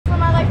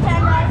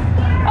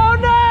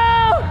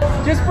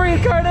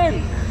breathe,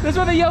 Carden. This is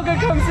where the yoga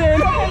comes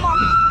in.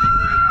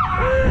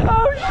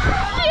 Oh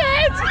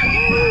shit!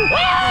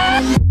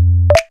 Ah!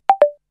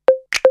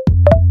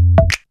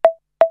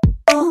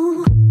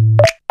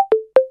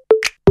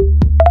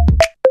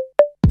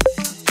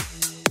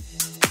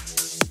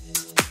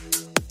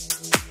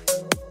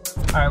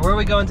 All right, where are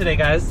we going today,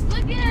 guys?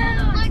 Lagoon!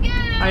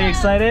 Are you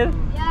excited?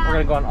 Yeah. We're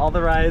gonna go on all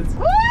the rides.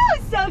 Woo!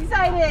 So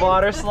excited!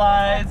 Water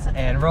slides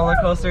and roller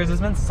coasters. It's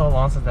been so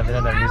long since I've been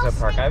in an amusement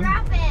park. I'm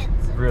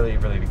really,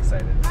 really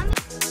excited.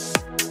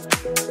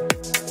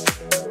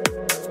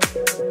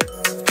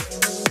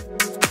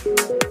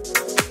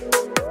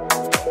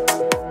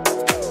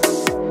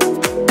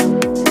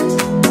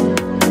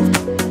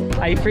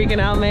 Are you freaking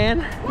out, man?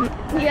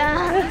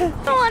 Yeah.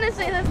 I don't want to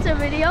say this to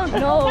video.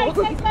 No.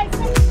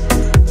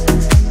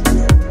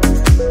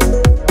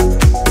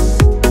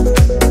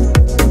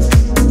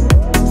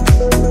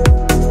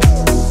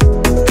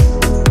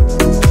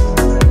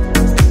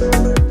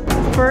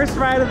 First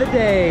ride of the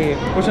day.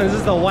 Which one is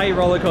this? The white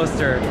roller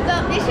coaster.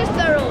 It's just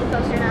the roller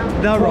coaster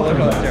now. The roller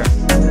coaster.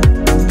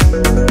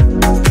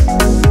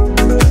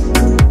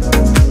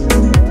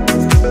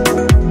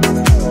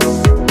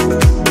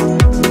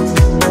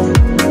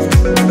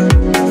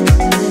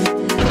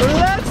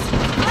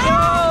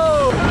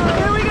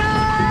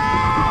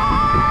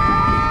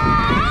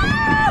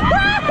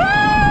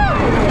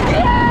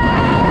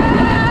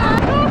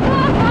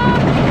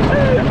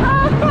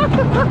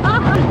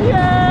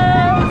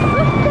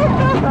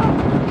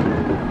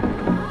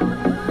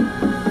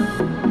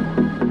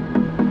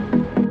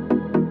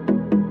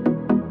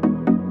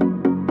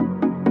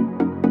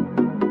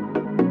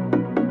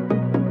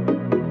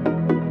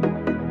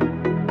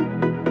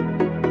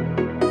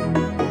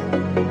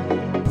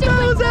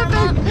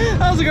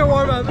 That was a good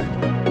warm up.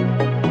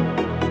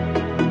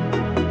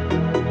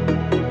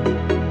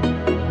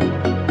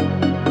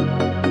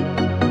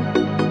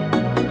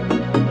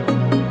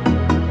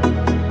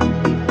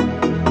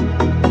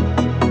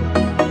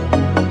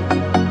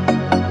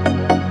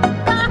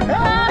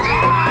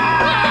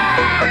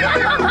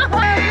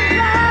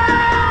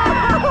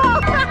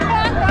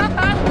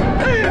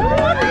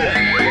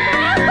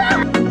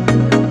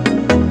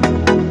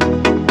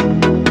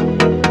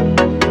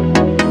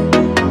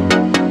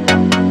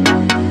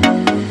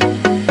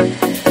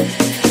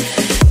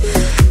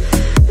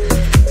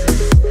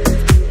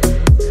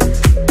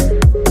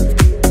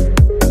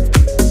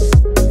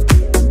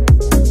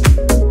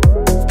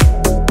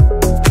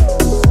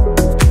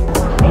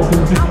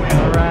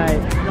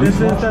 This is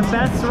the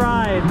best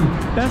ride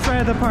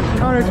of the park.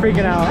 Connor's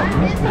freaking out.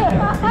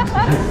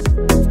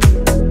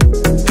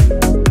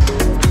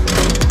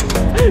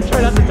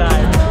 Try not to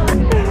die.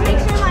 Make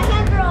sure my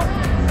hands are open.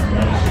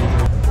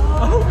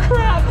 Oh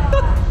crap!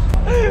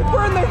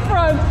 We're in the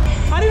front.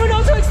 I don't even know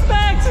what to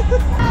expect.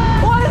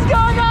 What is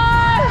going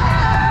on?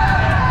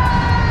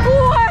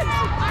 What?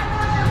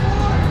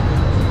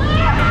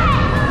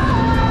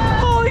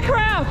 Holy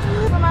crap!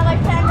 For my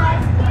like 10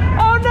 rides.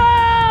 Oh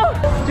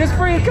no! Just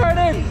breathe,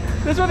 Carden.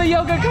 This is where the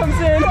yoga comes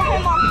in.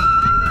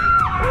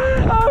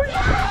 Oh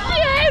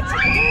shit!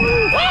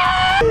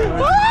 Ah!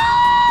 Ah!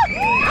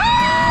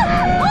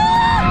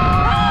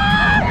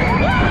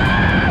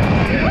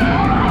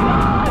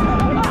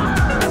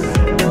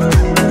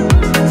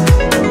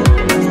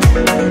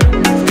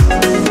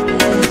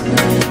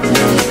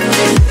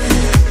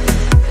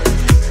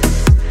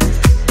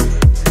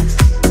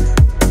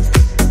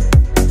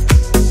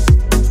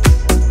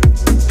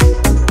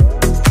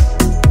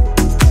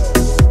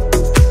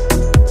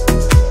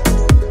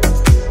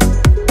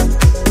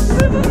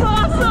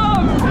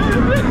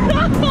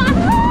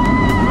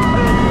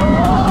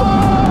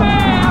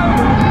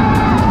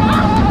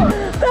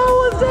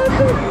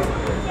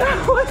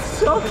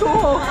 So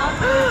cool!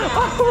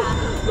 Oh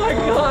my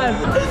god!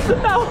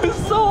 That was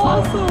so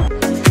awesome!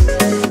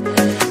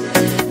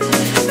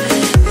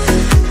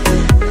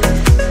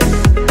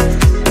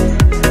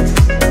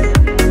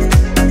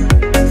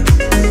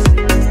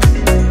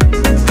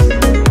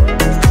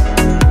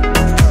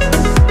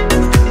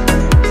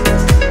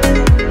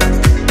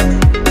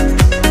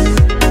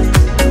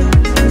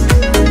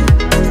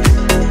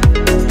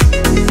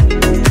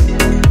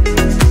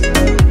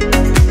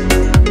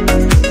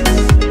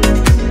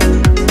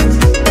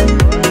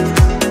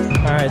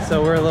 So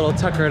we're a little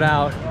tuckered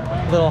out,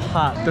 a little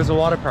hot. There's a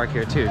water park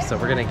here too, so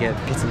we're gonna get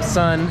some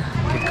sun,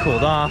 get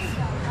cooled off.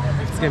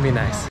 It's gonna be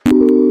nice.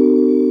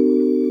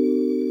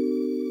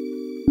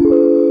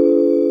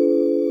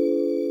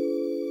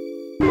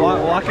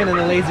 Walking in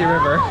the lazy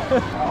river.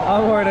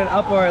 Onward and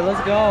upward,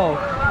 let's go.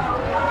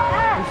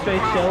 We're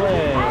straight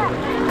chilling.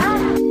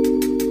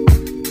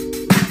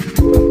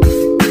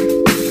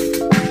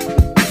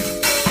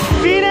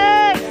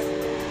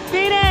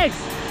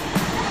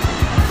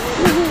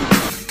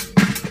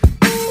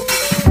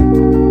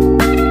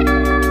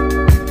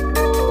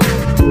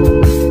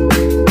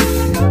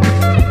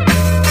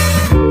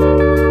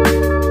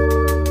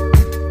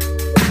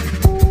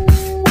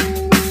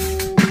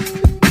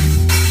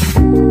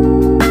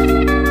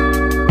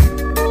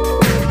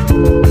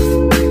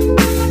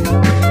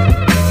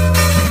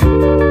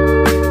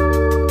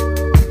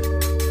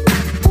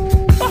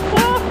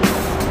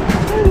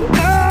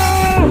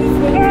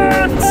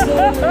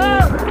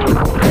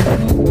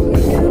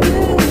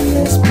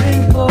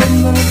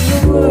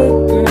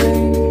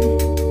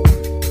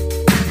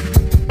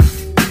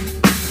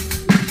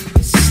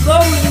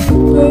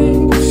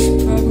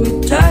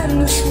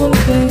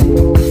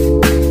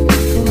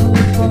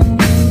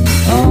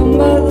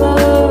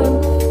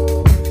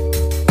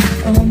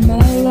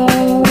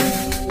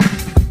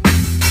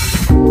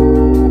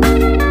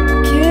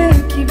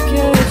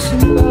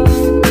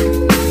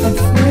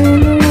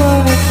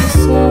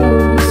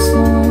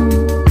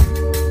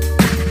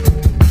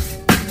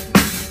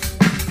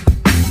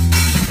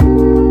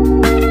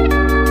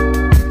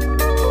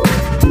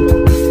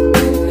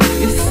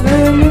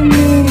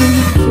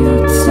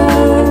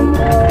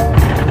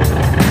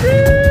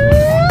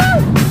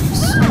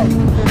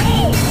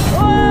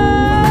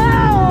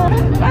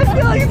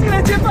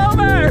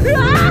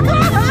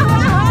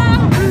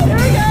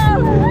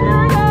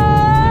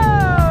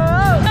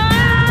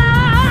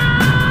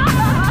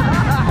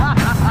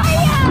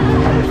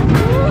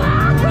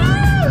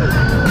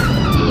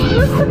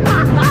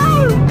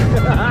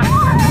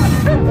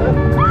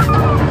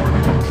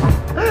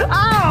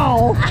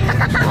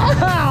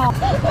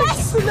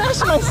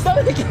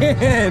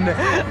 in.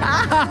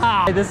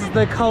 Ah! This is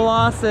the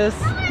Colossus.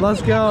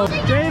 Let's go.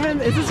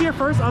 Draven, is this your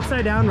first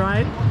upside down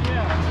ride?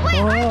 Yeah. Wait,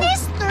 are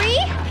these 3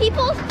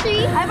 people?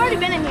 3? I've already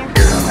been in here.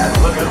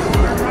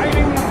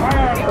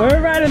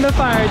 We're riding the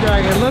fire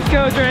dragon. Let's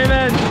go,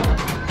 Draven.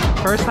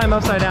 First time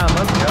upside down.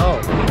 Let's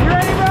go. You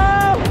ready, bro?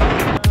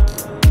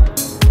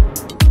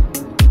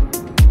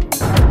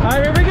 All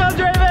right, here we go,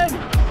 Draven.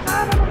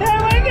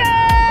 Here we go.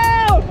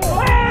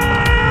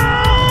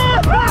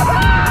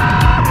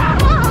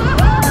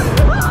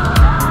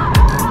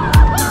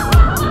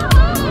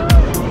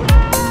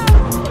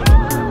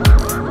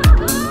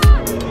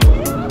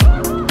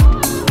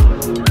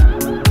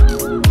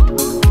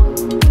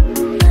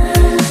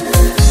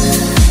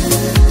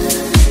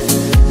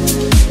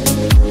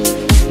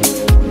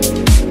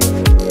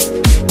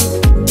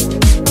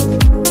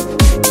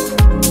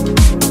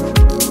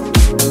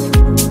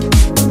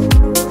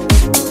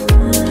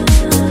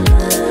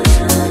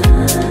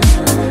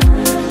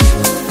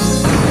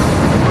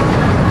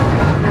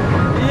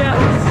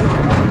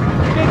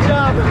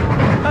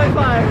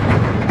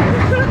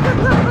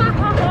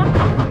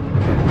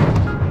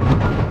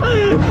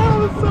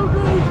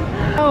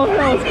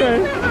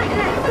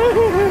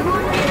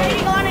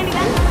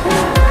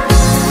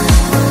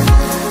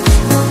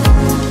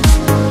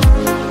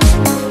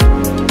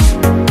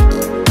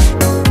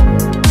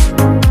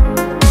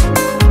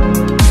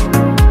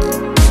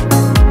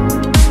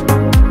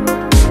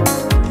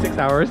 6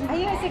 hours? I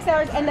think it was 6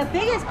 hours, and the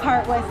biggest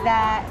part was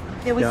that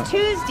it was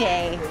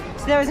Tuesday,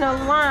 so there was no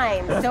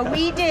line. So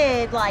we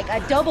did like a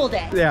double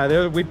day.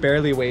 Yeah, we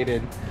barely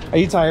waited. Are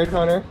you tired,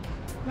 Connor?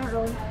 Not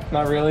really.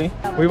 Not really?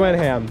 We went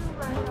ham.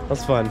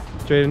 That's fun.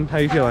 Drayden, how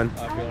you feeling?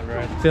 I'm feeling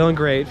great. Feeling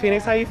great.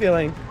 Phoenix, how you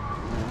feeling?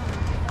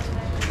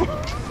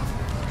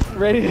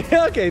 Ready?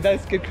 Okay,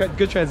 that's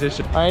good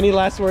transition. All right, any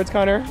last words,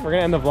 Connor? We're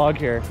gonna end the vlog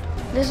here.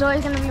 This is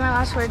always going to be my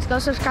last words. Go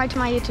subscribe to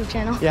my YouTube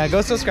channel. Yeah, go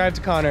subscribe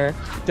to Connor.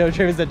 Don't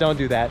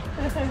do that.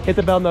 Hit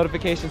the bell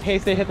notifications. Hey,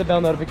 say hit the bell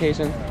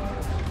notifications.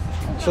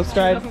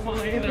 Subscribe.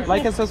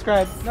 Like and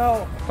subscribe.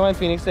 No. Come on,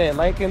 Phoenix, say it.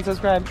 Like and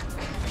subscribe.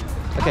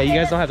 Okay, you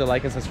guys don't have to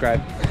like and subscribe.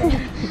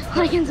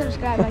 Like and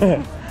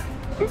subscribe.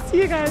 See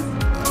you guys.